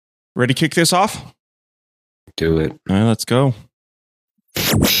Ready to kick this off? Do it. All right, let's go.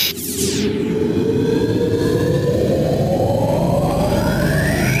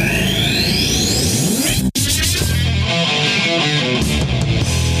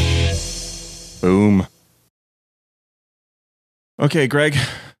 Boom. Okay, Greg.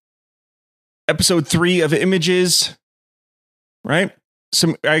 Episode 3 of Images, right?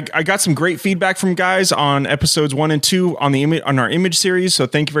 I got some great feedback from guys on episodes 1 and 2 on our image series. So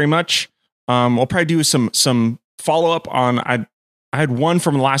thank you very much. We'll probably do some follow up on. I had one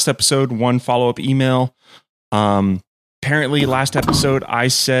from the last episode, one follow up email. Apparently, last episode I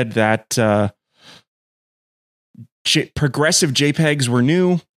said that progressive JPEGs were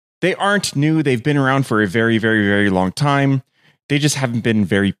new. They aren't new. They've been around for a very, very, very long time. They just haven't been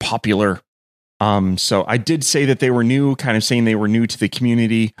very popular. So I did say that they were new, kind of saying they were new to the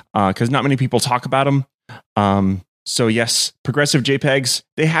community because not many people talk about them. So yes, progressive JPEGs,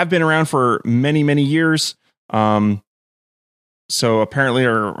 they have been around for many, many years. So apparently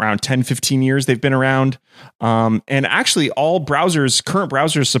around 10, 15 years they've been around. And actually all current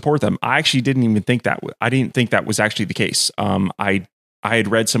browsers support them. I actually didn't even think that. I didn't think that was actually the case. I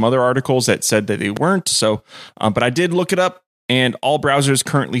had read some other articles that said that they weren't. So, but I did look it up. And all browsers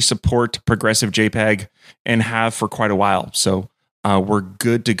currently support progressive JPEG and have for quite a while. So we're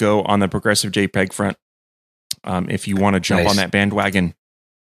good to go on the progressive JPEG front if you want to jump on that bandwagon.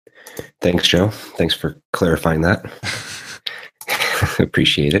 Thanks, Joe. Thanks for clarifying that.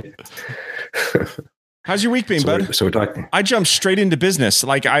 Appreciate it. How's your week been, bud? So we're talking. I jumped straight into business.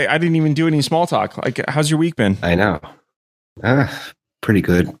 Like I didn't even do any small talk. Like, how's your week been? I know. Pretty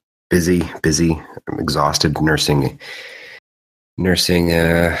good. Busy. I'm exhausted nursing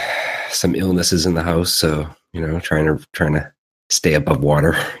some illnesses in the house, so trying to stay above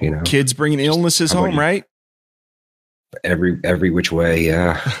water. Kids bringing illnesses home, right? Every which way,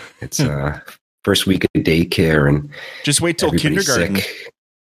 yeah. It's first week of daycare, and just wait till kindergarten. Sick.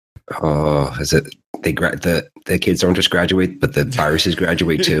 Oh, is it? The kids don't just graduate, but the viruses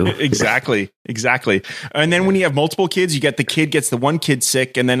graduate too. Exactly. And then when you have multiple kids, you get the kid gets the one kid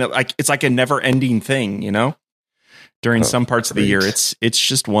sick, and then it's like a never ending thing, During some parts of the year, it's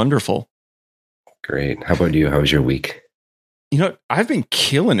just wonderful. Great. How about you? How was your week? I've been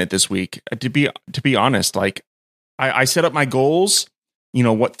killing it this week. To be honest, like I set up my goals.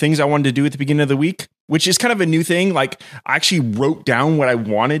 What things I wanted to do at the beginning of the week, which is kind of a new thing. Like I actually wrote down what I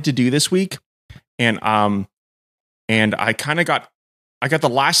wanted to do this week, and I got the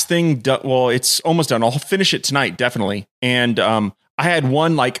last thing done. Well, it's almost done. I'll finish it tonight, definitely. And I had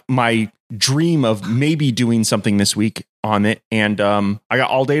one like my dream of maybe doing something this week on it, and I got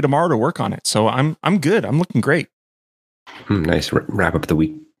all day tomorrow to work on it, so I'm good. I'm looking great. Nice. Wrap up the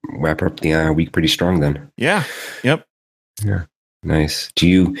week pretty strong then. Yeah. Yep. Yeah. Nice. Do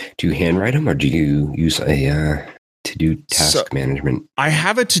you handwrite them, or do you use a to do task management? I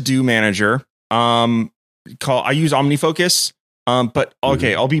have a to do manager. I use OmniFocus. But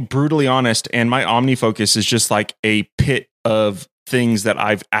okay, I'll be brutally honest, and my OmniFocus is just like a pit of things that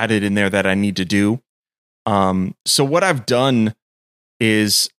I've added in there that I need to do. So what I've done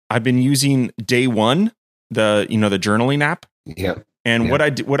is I've been using Day One, the journaling app. Yeah. And what I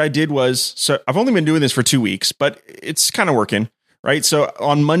did was, so I've only been doing this for 2 weeks, but it's kind of working, right? So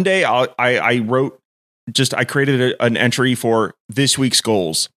on Monday, I created an entry for this week's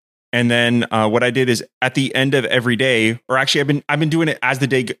goals. And then what I did is at the end of every day, or actually I've been doing it as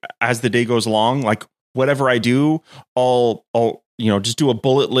the day goes along. Like whatever I do, I'll just do a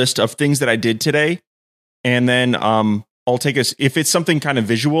bullet list of things that I did today, and then I'll take if it's something kind of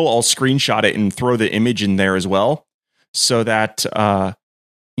visual, I'll screenshot it and throw the image in there as well, so that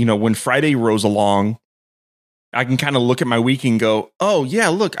when Friday rolls along, I can kind of look at my week and go, oh yeah,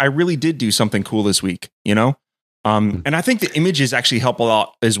 look, I really did do something cool this week, And I think the images actually help a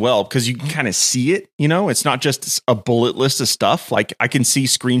lot as well, because you can kind of see it, it's not just a bullet list of stuff. Like I can see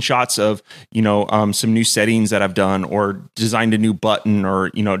screenshots of, some new settings that I've done, or designed a new button,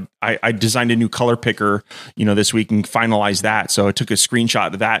 or, I designed a new color picker, this week, and finalized that. So I took a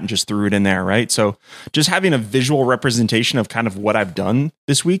screenshot of that and just threw it in there. Right. So just having a visual representation of kind of what I've done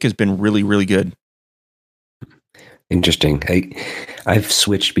this week has been really, really good. Interesting. I've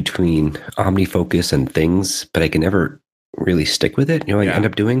switched between OmniFocus and Things, but I can never really stick with it. What I end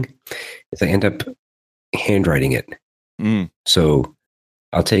up doing is I end up handwriting it. So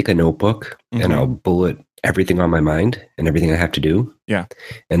I'll take a notebook and I'll bullet everything on my mind and everything I have to do. Yeah.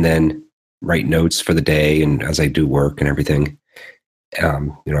 And then write notes for the day, and as I do work and everything. I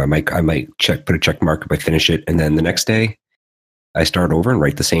might put a check mark if I finish it, and then the next day I start over and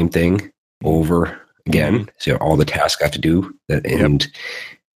write the same thing over again. So all the tasks I have to do and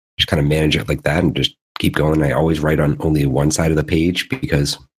just kind of manage it like that and just keep going. I always write on only one side of the page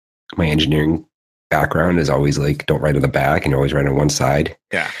because my engineering background is always like, don't write on the back and always write on one side.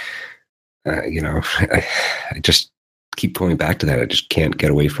 Yeah. I just keep going back to that. I just can't get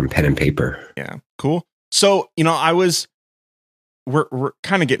away from pen and paper. Yeah. Cool. So, we're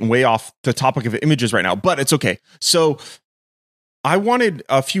kind of getting way off the topic of images right now, but it's okay. So I wanted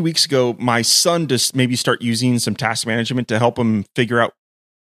a few weeks ago, my son to maybe start using some task management to help him figure out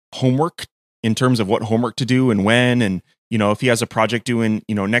homework in terms of what homework to do and when, and, if he has a project due in,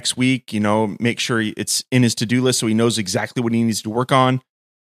 next week, make sure it's in his to-do list so he knows exactly what he needs to work on.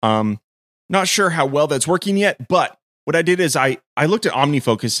 Not sure how well that's working yet, but what I did is I looked at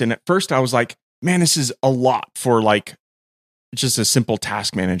OmniFocus, and at first I was like, man, this is a lot for like just a simple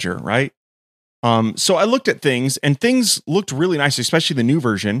task manager, right? So I looked at things, and things looked really nice, especially the new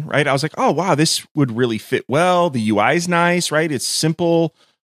version, right? I was like, oh, wow, this would really fit well. The UI is nice, right? It's simple.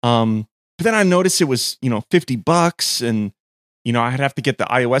 But then I noticed it was, $50, and, I'd have to get the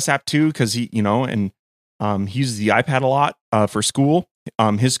iOS app too, because he uses the iPad a lot for school.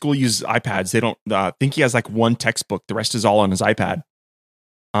 His school uses iPads. They don't think he has like one textbook. The rest is all on his iPad.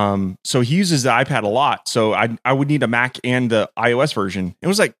 So he uses the iPad a lot. So I would need a Mac and the iOS version. It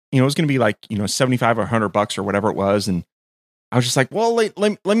was like, it was going to be like, $75 or $100 or whatever it was. And I was just like, well,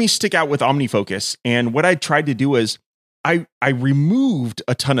 let me stick out with OmniFocus. And what I tried to do is I removed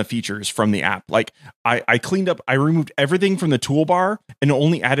a ton of features from the app. Like I cleaned up, I removed everything from the toolbar and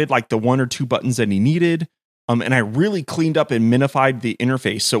only added like the one or two buttons that he needed. And I really cleaned up and minified the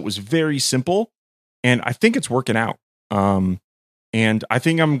interface. So it was very simple, and I think it's working out. And I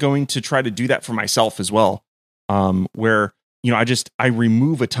think I'm going to try to do that for myself as well. Where, I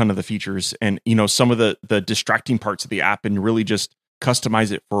remove a ton of the features and, some of the distracting parts of the app, and really just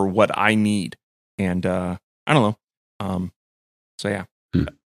customize it for what I need. And I don't know. So yeah.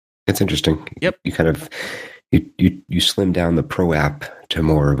 It's interesting. Yep. You kind of, you slim down the Pro app to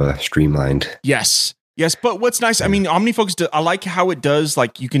more of a streamlined. Yes. But what's nice, I mean, OmniFocus, I like how it does,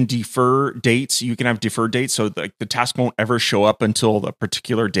 like you can defer dates. You can have deferred dates. So the task won't ever show up until the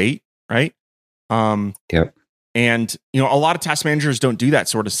particular date. Right. Yep. And, a lot of task managers don't do that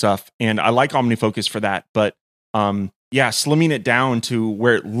sort of stuff. And I like OmniFocus for that. But slimming it down to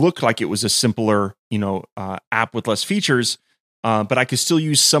where it looked like it was a simpler, app with less features. But I could still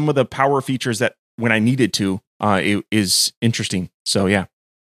use some of the power features that when I needed to, it is interesting. So, yeah.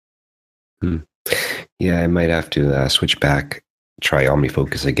 Yeah, I might have to switch back, try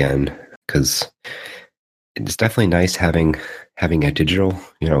OmniFocus again, because it's definitely nice having a digital,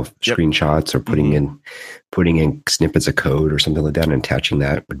 screenshots or putting in snippets of code or something like that, and attaching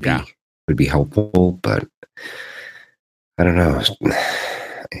that would be helpful. But I don't know.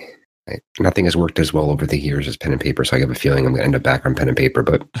 Nothing has worked as well over the years as pen and paper, so I have a feeling I'm going to end up back on pen and paper.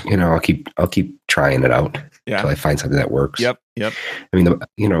 But I'll keep trying it out until I find something that works. Yep. I mean,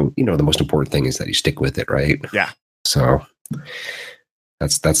 the most important thing is that you stick with it, right? Yeah. So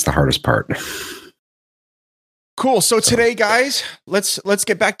that's the hardest part. Cool. So today, guys, let's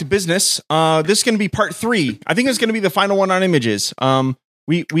get back to business. This is going to be part 3. I think it's going to be the final one on images.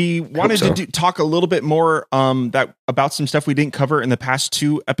 We wanted to talk a little bit more about some stuff we didn't cover in the past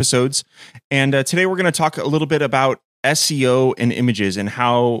 2 episodes, and today we're going to talk a little bit about SEO and images, and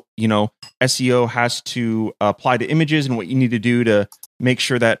how SEO has to apply to images, and what you need to do to make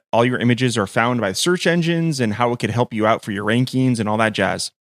sure that all your images are found by search engines, and how it could help you out for your rankings and all that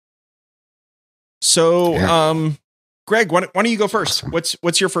jazz. So, Greg, why don't you go first? Awesome.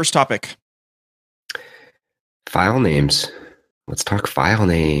 What's your first topic? File names. Let's talk file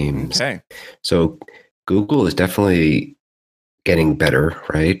names. Okay. So Google is definitely getting better,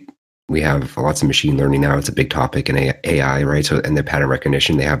 right? We have lots of machine learning now. It's a big topic in AI, right? So, and the pattern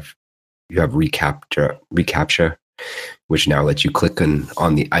recognition, you have reCAPTCHA, which now lets you click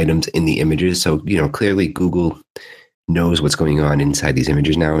on the items in the images. So, clearly Google knows what's going on inside these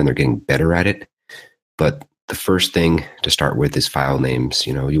images now, and they're getting better at it. But the first thing to start with is file names.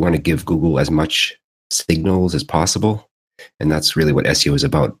 You want to give Google as much signals as possible. And that's really what SEO is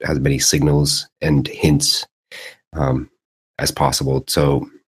about, as many signals and hints as possible. So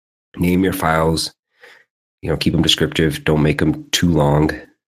name your files, keep them descriptive. Don't make them too long.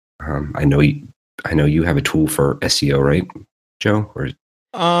 I know you have a tool for SEO, right, Joe? Or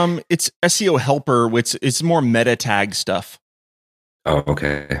it's SEO Helper, which it's more meta tag stuff. Oh,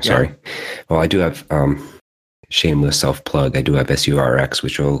 okay. Sorry. Yeah. Well, I do have shameless self plug. I do have SEORX,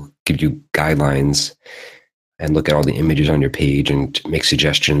 which will give you guidelines and look at all the images on your page and make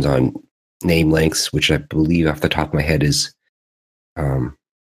suggestions on name lengths, which I believe off the top of my head is, I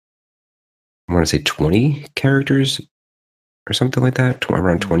want to say 20 characters or something like that,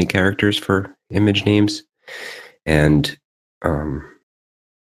 around 20 characters for image names. And,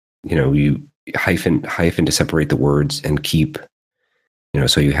 you hyphen to separate the words and keep,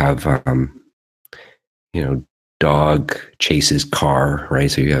 so you have, dog chases car, right?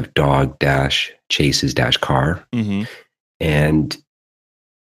 So you have dog dash chases dash car. Mm-hmm. And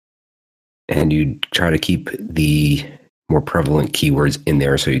you try to keep the more prevalent keywords in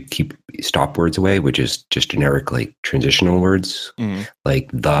there. So you keep stop words away, which is just generic, like transitional words,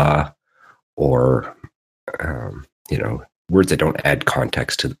 like the, or, words that don't add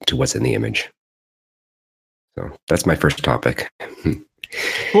context to what's in the image. So that's my first topic.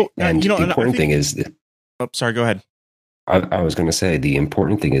 Well, and the important thing is that, sorry, go ahead. I was going to say the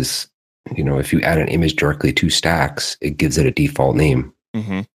important thing is, if you add an image directly to Stacks, it gives it a default name.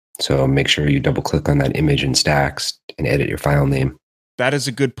 Mm-hmm. So make sure you double click on that image in Stacks and edit your file name. That is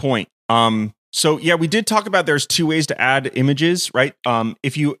a good point. So yeah, we did talk about there's two ways to add images, right?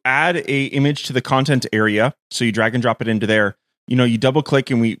 If you add a image to the content area, so you drag and drop it into there, you double click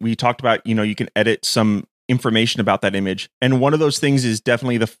and we talked about, you can edit some information about that image. And one of those things is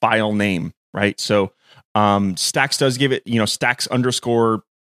definitely the file name, right? So Stacks does give it, Stacks underscore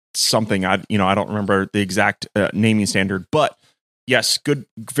something. I don't remember the exact naming standard, but yes,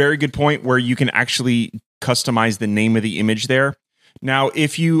 very good point where you can actually customize the name of the image there. Now,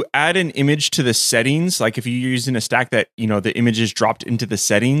 if you add an image to the settings, like if you're using a stack that, the image is dropped into the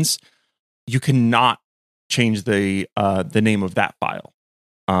settings, you cannot change the name of that file.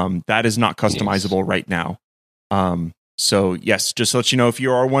 That is not customizable right now. So yes, just to let you know, if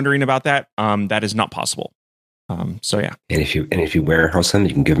you are wondering about that, that is not possible. So yeah. And if you warehouse them,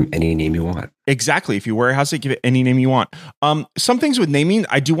 you can give them any name you want. Exactly. If you warehouse it, give it any name you want. Some things with naming,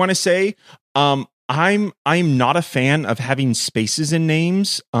 I do want to say, I'm not a fan of having spaces in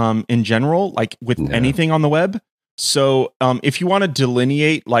names in general, like with anything on the web. So if you want to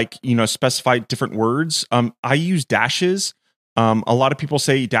delineate, like, specify different words, I use dashes. A lot of people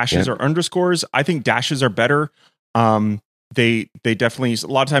say dashes are underscores. I think dashes are better. They definitely, a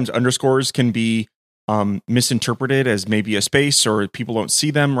lot of times underscores can be misinterpreted as maybe a space or people don't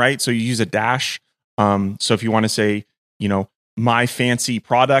see them, right? So you use a dash. So if you want to say, my fancy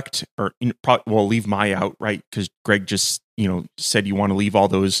product, or we'll leave my out, right? Because Greg just said you want to leave all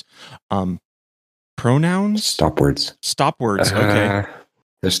those pronouns, stop words. Okay,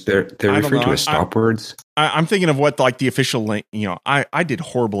 they're referred to as stop words. I'm thinking of what like the official link. I did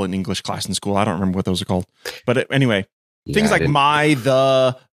horrible in English class in school. I don't remember what those are called, but anyway, things like my,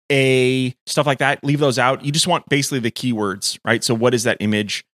 the, a, stuff like that. Leave those out. You just want basically the keywords, right? So what is that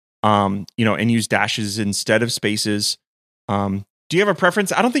image? And use dashes instead of spaces. Do you have a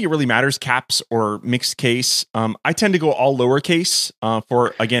preference? I don't think it really matters, caps or mixed case. I tend to go all lowercase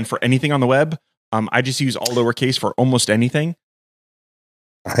for anything on the web. I just use all lowercase for almost anything.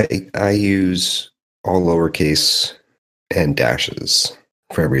 I use all lowercase and dashes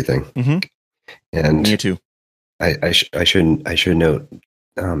for everything. Mm-hmm. And me too. I should note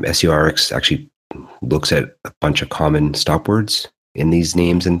SEORX actually looks at a bunch of common stop words in these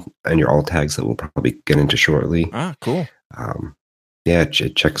names and your alt tags that we'll probably get into shortly. Ah, cool. It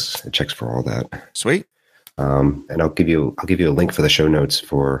checks for all that. Sweet. And I'll give you a link for the show notes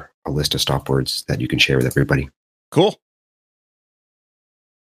for a list of stop words that you can share with everybody. Cool.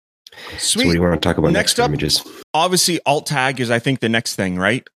 Sweet. So what do you want to talk about next up, images? Obviously, alt tag is, I think, the next thing,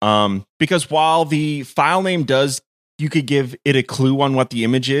 right? Because while the file name you could give it a clue on what the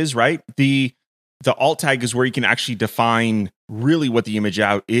image is, right? The alt tag is where you can actually define really what the image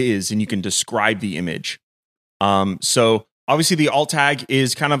out is, and you can describe the image. So obviously the alt tag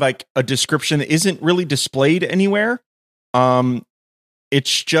is kind of like a description that isn't really displayed anywhere.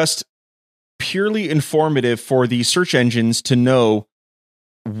 It's just purely informative for the search engines to know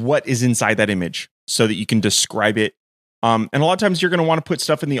what is inside that image so that you can describe it. And a lot of times you're going to want to put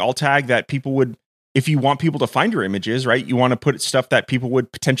stuff in the alt tag that people would, if you want people to find your images, right? You want to put stuff that people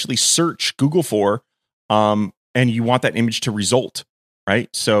would potentially search Google for, and you want that image to result, right?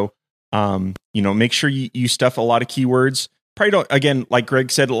 So, make sure you stuff a lot of keywords. Probably don't, again, like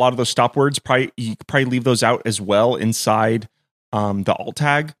Greg said, a lot of those stop words, you could probably leave those out as well inside the alt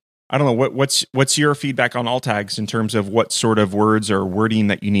tag. I don't know, what's your feedback on alt tags in terms of what sort of words or wording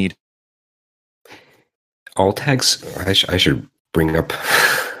that you need? Alt tags, I should bring up.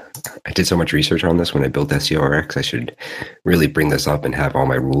 I did so much research on this when I built SEORX. I should really bring this up and have all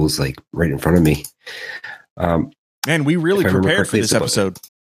my rules like right in front of me. Man, we really prepared for this episode.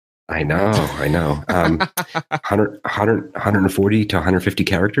 I know. 140 to 150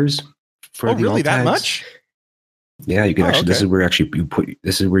 characters for the alt tags. That much? Yeah, you can actually. Okay.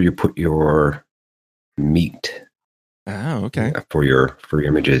 This is where you put your meat Oh, okay. For your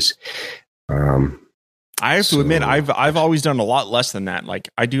images. I have to admit, I've always done a lot less than that. Like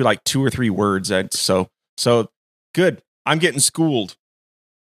I do like 2 or 3 words. So good. I'm getting schooled.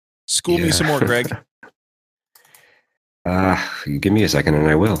 School me some more, Greg. You give me a second and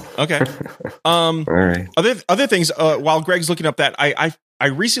I will. Okay. All right. Other things. While Greg's looking up that, I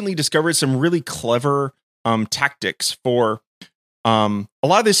recently discovered some really clever tactics for. A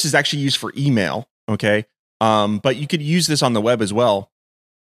lot of this is actually used for email. Okay. But you could use this on the web as well.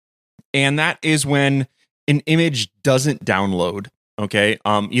 And that is when an image doesn't download. Okay.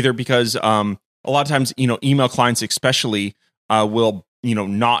 Either because a lot of times, email clients especially will,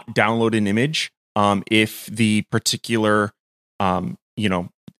 not download an image if the particular,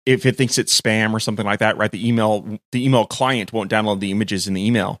 if it thinks it's spam or something like that, right? The email client won't download the images in the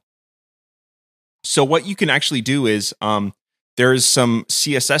email. So what you can actually do is there's some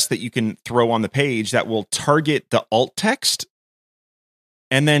CSS that you can throw on the page that will target the alt text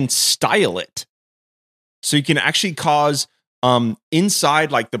and then style it. So you can actually cause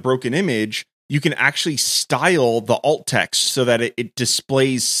inside like the broken image, you can actually style the alt text so that it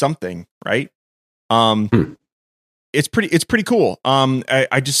displays something, right? It's pretty cool.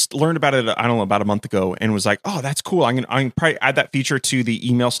 I just learned about it, I don't know, about a month ago and was like, oh, that's cool. I'm gonna probably add that feature to the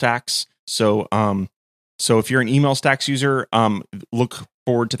email stacks. So if you're an email stacks user, look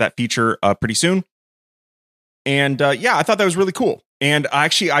forward to that feature pretty soon. And I thought that was really cool. And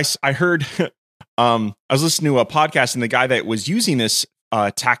actually, I heard, I was listening to a podcast, and the guy that was using this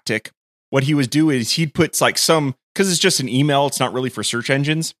tactic, what he would do is he'd put like because it's just an email, it's not really for search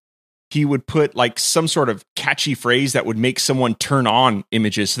engines. He would put like some sort of catchy phrase that would make someone turn on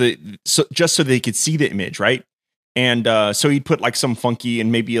images just so they could see the image, right? And so he'd put like some funky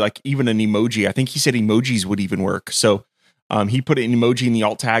and maybe like even an emoji. I think he said emojis would even work. So he put an emoji in the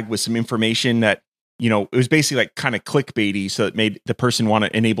alt tag with some information that, it was basically like kind of clickbaity. So it made the person want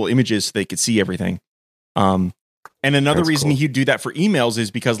to enable images so they could see everything. And another reason he'd do that for emails is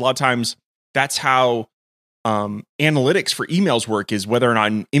because a lot of times that's how analytics for emails work, is whether or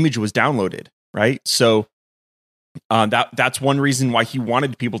not an image was downloaded, right? So that's one reason why he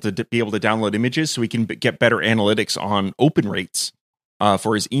wanted people to be able to download images, so he can get better analytics on open rates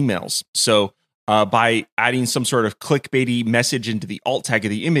for his emails. So by adding some sort of clickbaity message into the alt tag of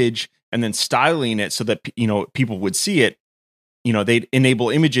the image and then styling it so that people would see it, they'd enable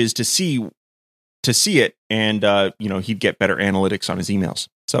images to see it, and he'd get better analytics on his emails.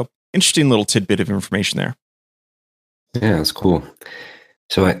 So interesting little tidbit of information there. Yeah, that's cool.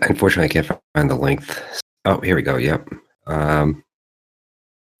 So unfortunately, I can't find the length. Oh, here we go. Yep.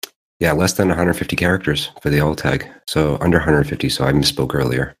 Less than 150 characters for the alt tag. So under 150. So I misspoke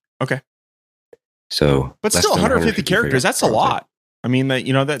earlier. Okay. So, but still 150 characters. That's a lot. I mean,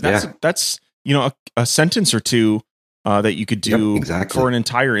 that's a sentence or two that you could do for an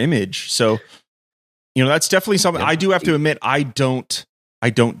entire image. So, that's definitely something. I do have to admit, I don't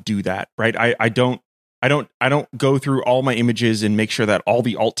do that. Right. I don't go through all my images and make sure that all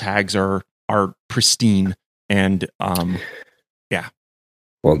the alt tags are pristine. And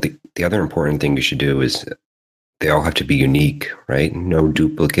well, the other important thing you should do is they all have to be unique, right? No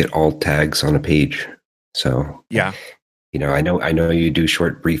duplicate alt tags on a page. So I know you do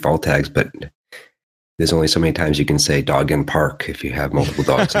short, brief alt tags, but there's only so many times you can say dog in park if you have multiple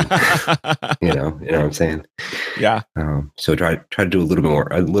dogs. You know what I'm saying? Yeah. So try to do a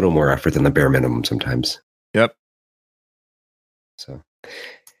little more effort than the bare minimum sometimes. Yep. So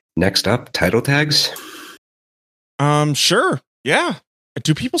next up, title tags. Sure. Yeah.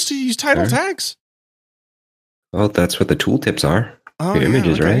 Do people still use title tags? Well, that's what the tooltips are. Oh, your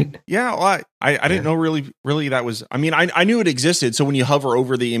images, right? Yeah. Well, I didn't know really that was, I mean, I knew it existed. So when you hover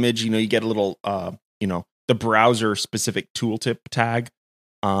over the image, you get a little, the browser specific tooltip tag.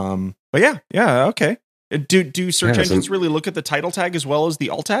 But yeah. Okay. Do search engines really look at the title tag as well as the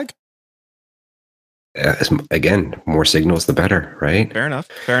alt tag? Again, more signals, the better, right? Fair enough.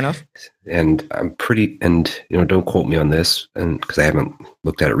 And don't quote me on this, and because I haven't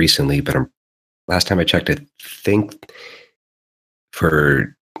looked at it recently, but last time I checked, I think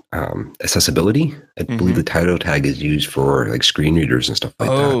for accessibility, I believe the title tag is used for like screen readers and stuff like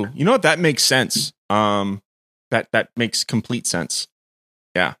that. Oh, you know what? That makes sense. That makes complete sense.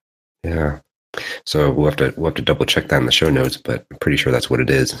 Yeah. Yeah. So we'll have to double check that in the show notes, but I'm pretty sure that's what it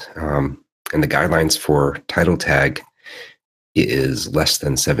is. And the guidelines for title tag is less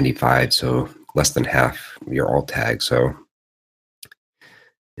than 75, so less than half your alt tag. So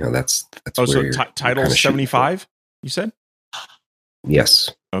that's so title 75. You said? Yes.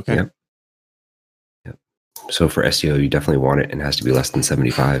 Okay. Yep. So for SEO, you definitely want it, and it has to be less than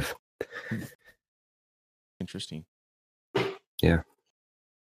 75. Interesting. Yeah.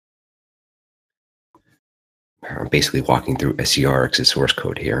 I'm basically walking through SERX's source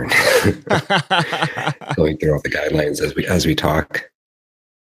code here and going through all the guidelines as we talk,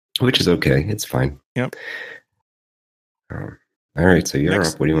 which is okay. It's fine. Yep. All right. So you're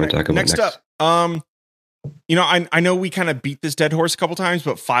up. What do you want to talk about next? Next up, I know we kind of beat this dead horse a couple times,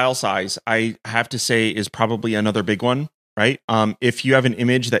 but file size, I have to say, is probably another big one, right? If you have an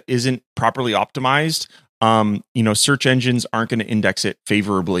image that isn't properly optimized, search engines aren't going to index it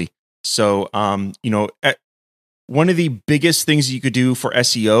favorably. So, one of the biggest things you could do for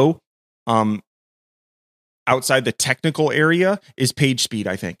SEO, outside the technical area, is page speed,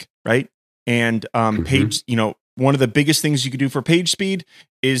 I think, right? And page, one of the biggest things you could do for page speed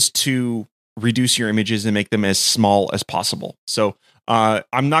is to reduce your images and make them as small as possible. So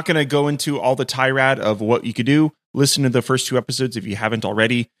I'm not going to go into all the tirade of what you could do. Listen to the first 2 episodes if you haven't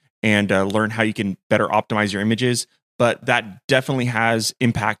already, and learn how you can better optimize your images. But that definitely has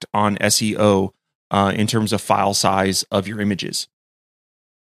impact on SEO in terms of file size of your images.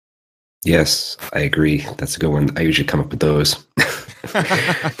 Yes, I agree. That's a good one. I usually come up with those.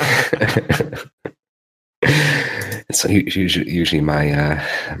 It's usually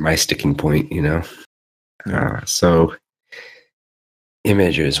my sticking point, Yeah. So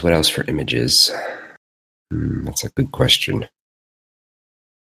images. What else for images? That's a good question.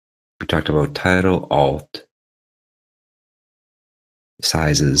 We talked about title, alt,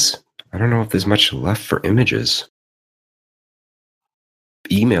 sizes. I don't know if there's much left for images.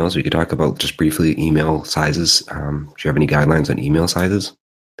 Emails, we could talk about just briefly email sizes. Do you have any guidelines on email sizes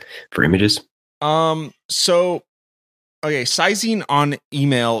for images? Okay, sizing on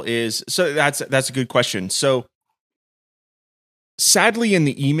email that's a good question. So sadly, in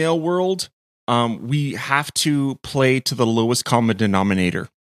the email world, we have to play to the lowest common denominator,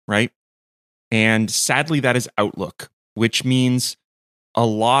 right? And sadly, that is Outlook, which means a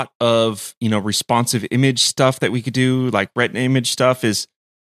lot of, responsive image stuff that we could do, like Retina image stuff, is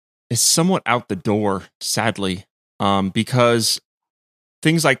somewhat out the door, sadly, because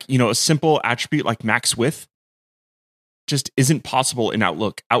things like, a simple attribute like max width just isn't possible in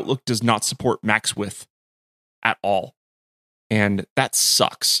Outlook. Outlook does not support max width at all, and that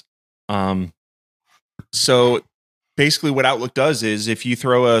sucks. So basically what Outlook does is, if you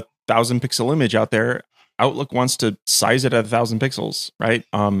throw a 1,000 pixel image out there, Outlook wants to size it at 1,000 pixels, right?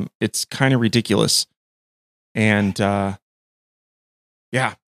 It's kind of ridiculous. And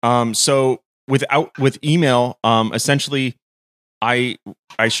so with email, essentially, I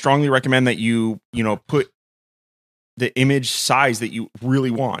strongly recommend that you put the image size that you really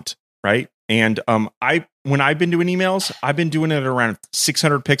want, right? And when I've been doing emails, I've been doing it around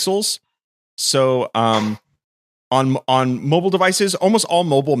 600 pixels. So on mobile devices, almost all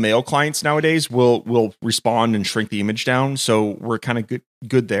mobile mail clients nowadays will respond and shrink the image down. So we're kind of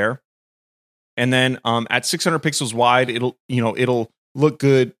good there. And then at 600 pixels wide, it'll look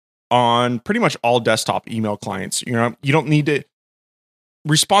good on pretty much all desktop email clients. You don't need to.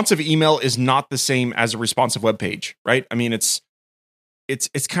 Responsive email is not the same as a responsive web page, right? I mean, it's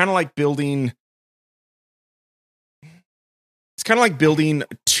kind of like building. It's kind of like building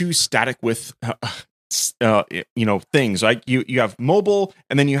two static with, things. Like you have mobile,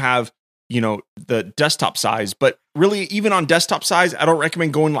 and then you have the desktop size. But really, even on desktop size, I don't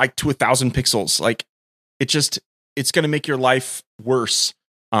recommend going like to 1,000 pixels. Like it's going to make your life worse.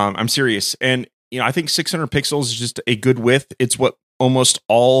 I'm serious, and I think 600 pixels is just a good width. It's what almost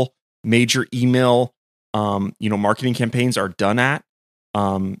all major email, marketing campaigns are done at.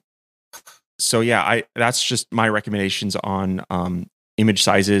 So yeah, that's just my recommendations on image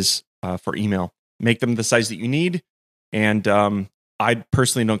sizes for email. Make them the size that you need, and I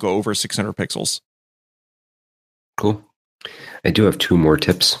personally don't go over 600 pixels. Cool. I do have 2 more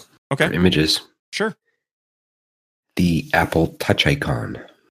tips for images. Sure. The Apple Touch icon.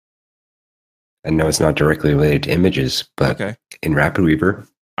 I know it's not directly related to images, but in RapidWeaver,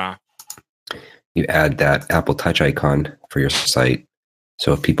 you add that Apple Touch icon for your site.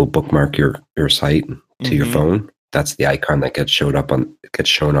 So if people bookmark your site to your phone, that's the icon that gets shown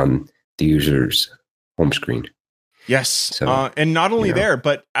on the user's home screen. Yes. So, and not only there,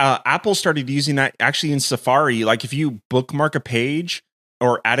 but Apple started using that actually in Safari. Like if you bookmark a page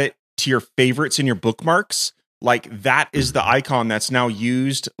or add it to your favorites in your bookmarks, like that is the icon that's now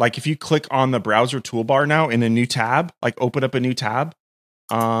used. Like if you click on the browser toolbar now in a new tab, like open up a new tab,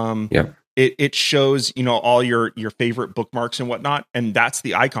 it shows, all your favorite bookmarks and whatnot. And that's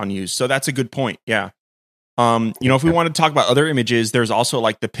the icon used. So that's a good point. Yeah. If we want to talk about other images, there's also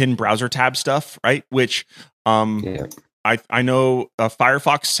like the pin browser tab stuff, right? Which I know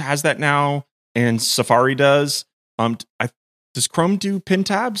Firefox has that now, and Safari does. Does Chrome do pin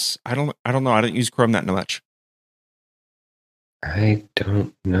tabs? I don't know. I don't use Chrome that much. I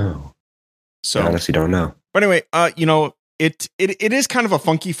don't know. So I honestly don't know. But anyway, it is kind of a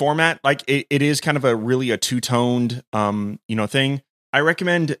funky format. Like it is kind of a two-toned thing. I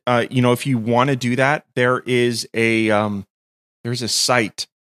recommend if you want to do that, there's a site.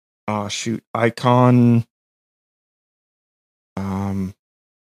 Oh shoot, Icon.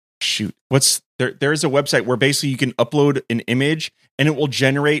 What's there? There's a website where basically you can upload an image and it will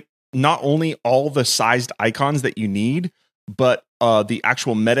generate not only all the sized icons that you need, but the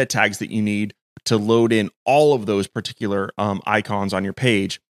actual meta tags that you need to load in all of those particular icons on your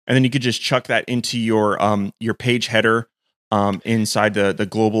page. And then you could just chuck that into your page header inside the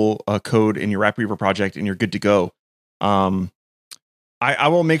global code in your AppWeaver project, and you're good to go. I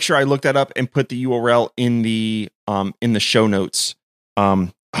will make sure I look that up and put the URL in the show notes.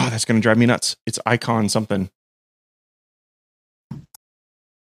 That's going to drive me nuts. It's icon something.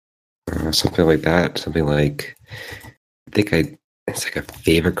 Something like that. Something like, it's like a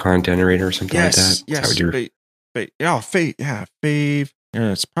favicon generator or something like that. Yes. Fave. Yeah,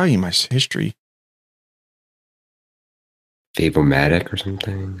 it's probably in my history. Favomatic or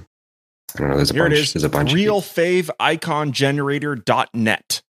something. I don't know. There's a bunch. There's a bunch.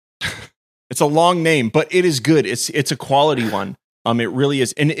 RealFaveIconGenerator.net. It's a long name, but it is good. It's a quality one. It really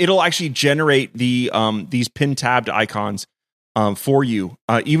is, and it'll actually generate these pin tabbed icons for you.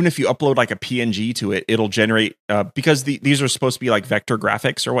 Even if you upload like a PNG to it, it'll generate because these are supposed to be like vector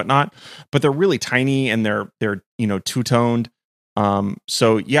graphics or whatnot, but they're really tiny and they're two-toned.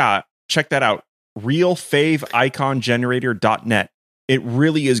 So yeah, check that out. RealFaveIconGenerator.net. It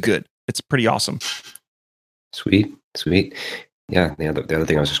really is good. It's pretty awesome. Sweet. Yeah, the other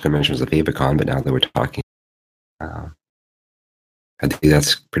thing I was just going to mention was the favicon, but now that we're talking, I think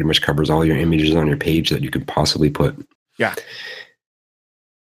that's pretty much covers all your images on your page that you could possibly put. Yeah.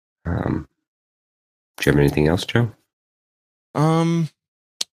 Do you have anything else, Joe? No,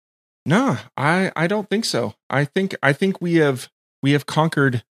 I don't think so. I think we have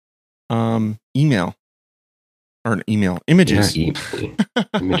conquered email. Or an email. Images. Yeah,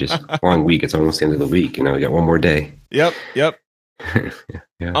 images. Long week. It's almost the end of the week. We got one more day. Yep. Yeah.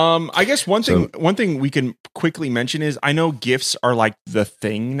 I guess one thing we can quickly mention is I know GIFs are like the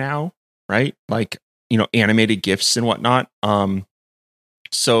thing now, right? Like, animated GIFs and whatnot.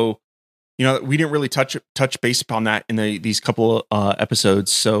 So, we didn't really touch base upon that in these couple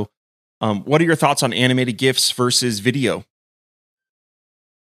episodes. So, what are your thoughts on animated GIFs versus video?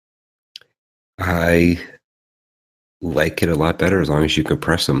 I like it a lot better as long as you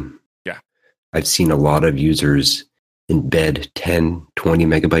compress them. Yeah. I've seen a lot of users embed 10, 20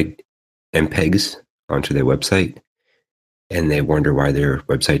 megabyte MPEGs onto their website, and they wonder why their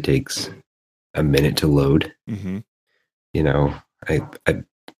website takes a minute to load. Mm-hmm. I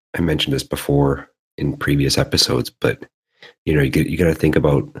mentioned this before in previous episodes, but you got to think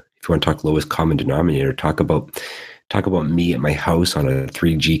about, if you want to talk lowest common denominator, talk about me at my house on a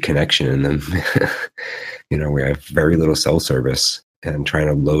 3G connection, and then where I have very little cell service, and trying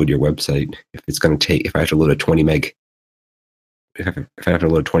to load your website. If I have to load a 20 meg, if I have to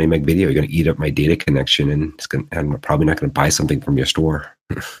load a 20 meg video, you're going to eat up my data connection, and I'm probably not going to buy something from your store.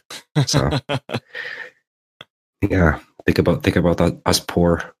 So, yeah, think about that, us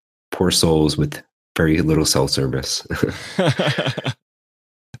poor souls with very little cell service.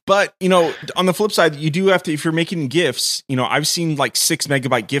 But, on the flip side, you do have to, if you're making GIFs, I've seen like 6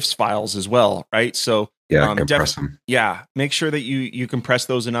 megabyte GIFs files as well, right? So yeah, compress them. Yeah, make sure that you compress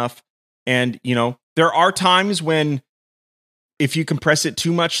those enough. And, there are times when if you compress it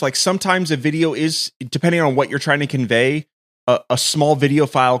too much, like sometimes a video is, depending on what you're trying to convey, a small video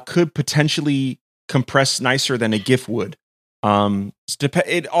file could potentially compress nicer than a GIF would.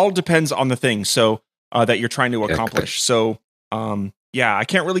 It all depends on the thing that you're trying to accomplish. So, yeah, I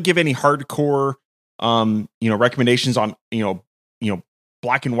can't really give any hardcore, recommendations on,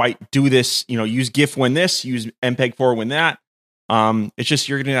 black and white, do this, use GIF when this, use MPEG-4 when that. It's just,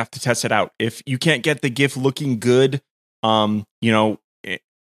 you're going to have to test it out. If you can't get the GIF looking good, while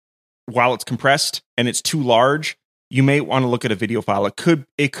it's compressed and it's too large, you may want to look at a video file. It could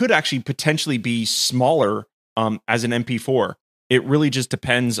actually potentially be smaller, as an MP4. It really just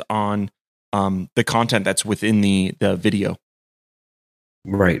depends on, the content that's within the video.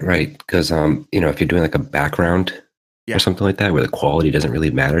 Right. Because, if you're doing like a background or something like that, where the quality doesn't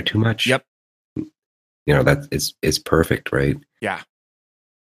really matter too much. Yep. That it's perfect, right? Yeah.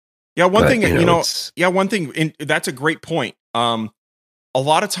 Yeah. One thing, that's a great point. A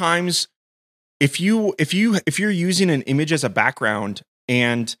lot of times if you're using an image as a background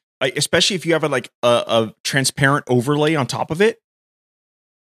and like especially if you have a transparent overlay on top of it,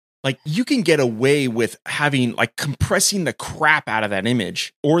 like you can get away with having like compressing the crap out of that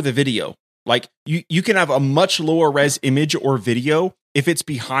image or the video. Like you can have a much lower res image or video if it's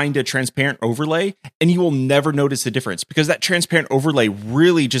behind a transparent overlay, and you will never notice the difference because that transparent overlay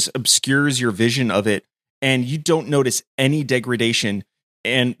really just obscures your vision of it, and you don't notice any degradation,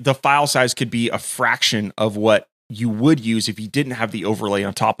 and the file size could be a fraction of what you would use if you didn't have the overlay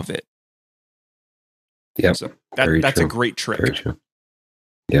on top of it. Yeah, so that's true. A great trick. Very true.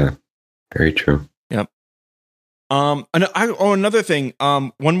 Yeah, very true. Yep. Another thing.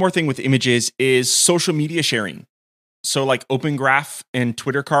 One more thing with images is social media sharing. So like Open Graph and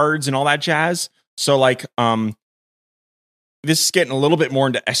Twitter cards and all that jazz. So like, this is getting a little bit more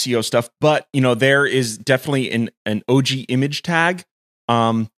into SEO stuff, but you know, there is definitely an OG image tag.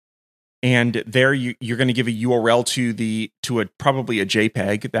 And there you're going to give a URL to probably a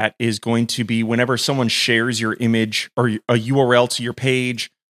JPEG that is going to be whenever someone shares your image or a URL to your page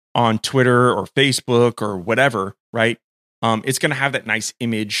on Twitter or Facebook or whatever, right? It's going to have that nice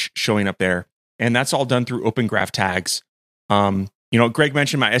image showing up there. And that's all done through Open Graph tags. Greg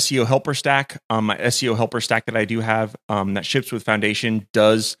mentioned my SEO helper stack. My SEO helper stack that I do have that ships with Foundation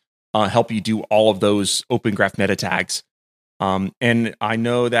does help you do all of those Open Graph meta tags. And I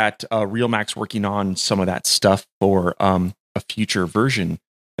know that RealMac's working on some of that stuff for a future version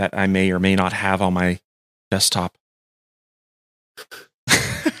that I may or may not have on my desktop.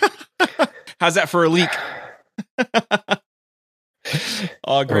 How's that for a leak?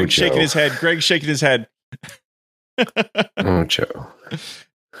 Oh, Greg's shaking his head. Greg's shaking his head. Oh, Joe.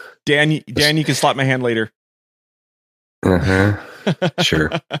 Dan, you can slap my hand later. Sure.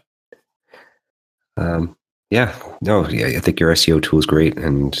 I think your SEO tool is great,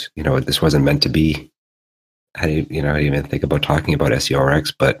 and this wasn't meant to be. I didn't even think about talking about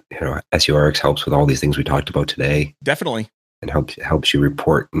SEORX, but SEORX helps with all these things we talked about today. Definitely, and helps you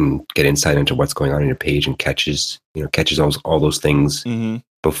report and get insight into what's going on in your page and catches all those things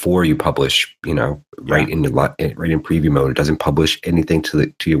before you publish. Right in preview mode. It doesn't publish anything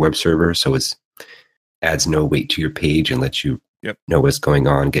to your web server, so it adds no weight to your page and lets you know what's going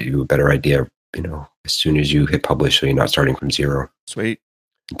on, get you a better idea. As soon as you hit publish, so you're not starting from zero. Sweet.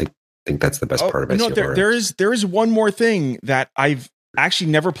 I think that's the best part of SEO. There is one more thing that I've actually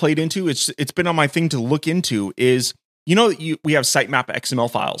never played into. It's been on my thing to look into. Is we have sitemap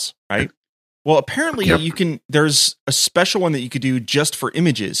XML files, right? Well, apparently there's a special one that you could do just for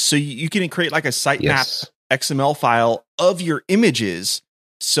images. So you can create like a sitemap XML file of your images,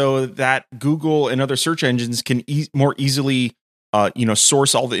 so that Google and other search engines can more easily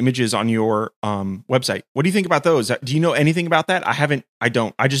source all the images on your website. What do you think about those? Do you know anything about that? I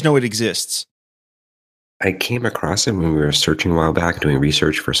don't. I just know it exists. I came across it when we were searching a while back, doing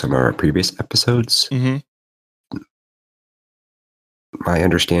research for some of our previous episodes. Mm-hmm. My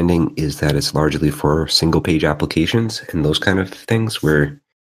understanding is that it's largely for single page applications and those kind of things where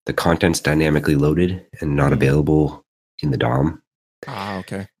the content's dynamically loaded and not available in the DOM. Ah,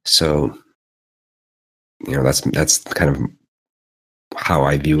 okay. So, that's kind of how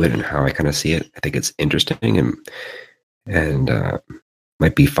I view it and how I kind of see it. I think it's interesting and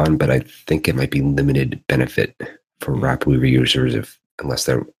might be fun, but I think it might be limited benefit for Rapidweaver users unless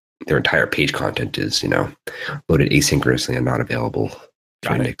their entire page content is loaded asynchronously and not available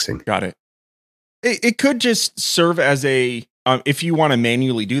for indexing. Got it. It could just serve as a if you want to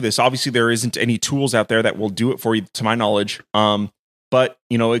manually do this. Obviously, there isn't any tools out there that will do it for you, to my knowledge. But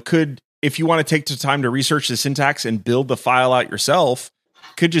it could. If you want to take the time to research the syntax and build the file out yourself,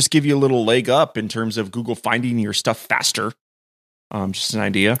 could just give you a little leg up in terms of Google finding your stuff faster. Just an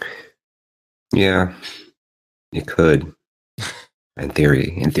idea. Yeah, it could. In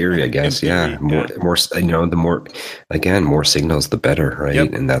theory, I guess. Theory, more. The more signals, the better, right?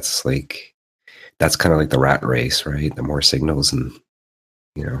 Yep. And that's kind of like the rat race, right? The more signals and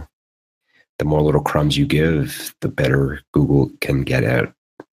the more little crumbs you give, the better Google can get at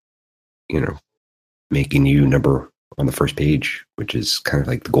making you number on the first page, which is kind of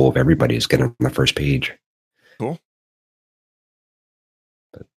like the goal of everybody, is getting on the first page. Cool.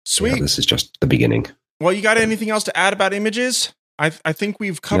 But, sweet. This is just the beginning. Well, you got anything else to add about images? I think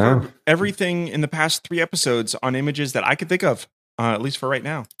we've covered everything in the past 3 episodes on images that I could think of, at least for right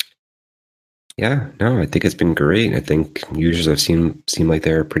now. Yeah, no, I think it's been great. I think users have seem like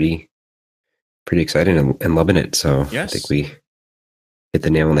they're pretty excited and loving it. So yes. I think we hit the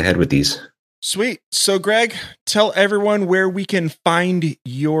nail on the head with these. Sweet. So, Greg, tell everyone where we can find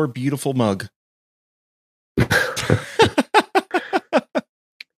your beautiful mug.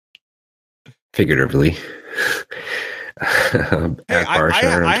 Figuratively. Hey,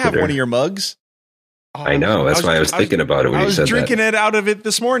 I have one of your mugs. Oh, I know. That's why I was thinking about it when you said that. I was drinking it out of it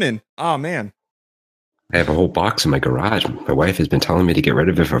this morning. Oh, man. I have a whole box in my garage. My wife has been telling me to get rid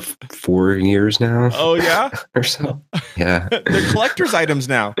of it for 4 years now. Oh, yeah? Or so. Yeah. They're collector's items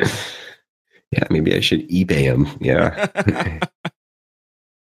now. Yeah, maybe I should eBay them. Yeah.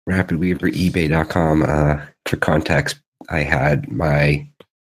 RapidWeaver, eBay.com. For context, I had my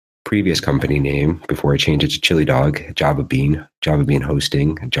previous company name before I changed it to Chili Dog, Java Bean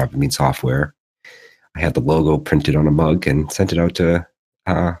hosting, Java Bean software. I had the logo printed on a mug and sent it out to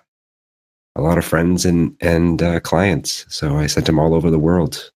a lot of friends and clients. So I sent them all over the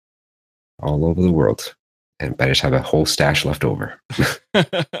world. And I just have a whole stash left over.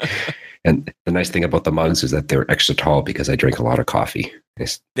 And the nice thing about the mugs is that they're extra tall because I drink a lot of coffee.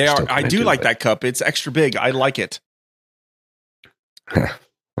 They are. I do like that cup. It's extra big. I like it. Well,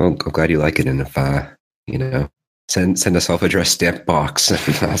 I'm glad you like it. And if, send a self-addressed stamp box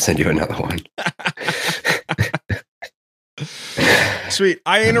and I'll send you another one. Sweet.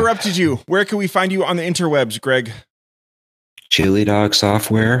 I interrupted you. Where can we find you on the interwebs, Greg? Chili Dog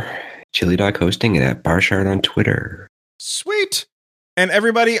Software, Chili Dog Hosting, and at Barshard on Twitter. Sweet. And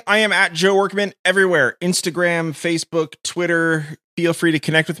everybody, I am at Joe Workman everywhere. Instagram, Facebook, Twitter. Feel free to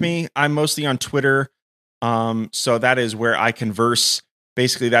connect with me. I'm mostly on Twitter. So that is where I converse.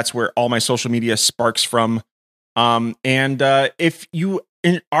 Basically, that's where all my social media sparks from. And if you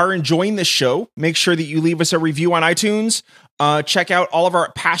are enjoying this show, make sure that you leave us a review on iTunes. Check out all of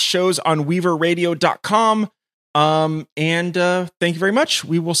our past shows on weaverradio.com. And thank you very much.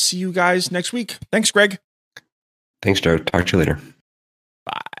 We will see you guys next week. Thanks, Greg. Thanks, Joe. Talk to you later.